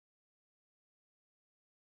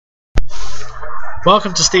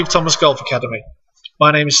Welcome to Steve Thomas Golf Academy.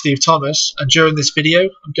 My name is Steve Thomas, and during this video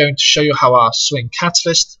I'm going to show you how our Swing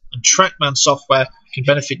Catalyst and TrackMan software can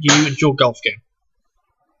benefit you and your golf game.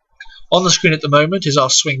 On the screen at the moment is our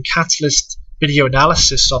Swing Catalyst video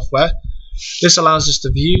analysis software. This allows us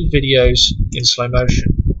to view videos in slow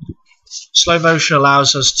motion. Slow motion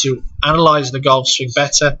allows us to analyze the golf swing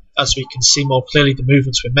better, as we can see more clearly the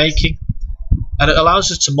movements we're making, and it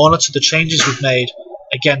allows us to monitor the changes we've made,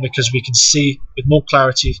 again because we can see with more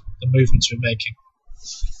clarity the movements we're making.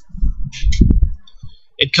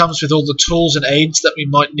 It comes with all the tools and aids that we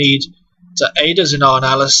might need to aid us in our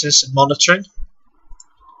analysis and monitoring,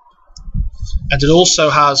 and it also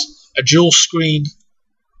has a dual screen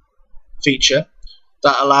feature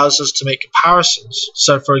that allows us to make comparisons.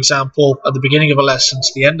 So for example, at the beginning of a lesson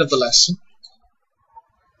to the end of the lesson,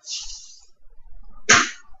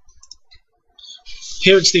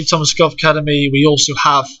 here at Steve Thomas Golf Academy we also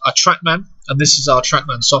have a TrackMan, and this is our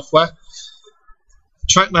TrackMan software.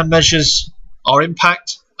 TrackMan measures our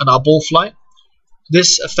impact and our ball flight.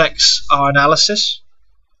 This affects our analysis,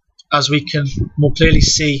 as we can more clearly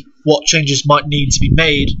see what changes might need to be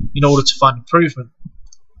made in order to find improvement.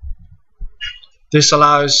 This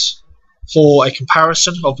allows for a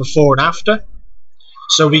comparison of before and after,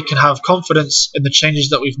 so we can have confidence in the changes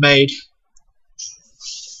that we've made.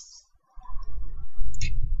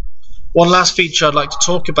 One last feature I'd like to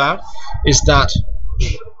talk about is that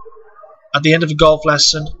at the end of a golf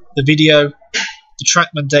lesson, the video, the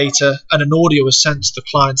TrackMan data, and an audio is sent to the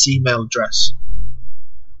client's email address.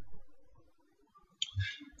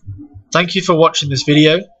 Thank you for watching this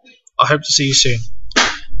video. I hope to see you soon.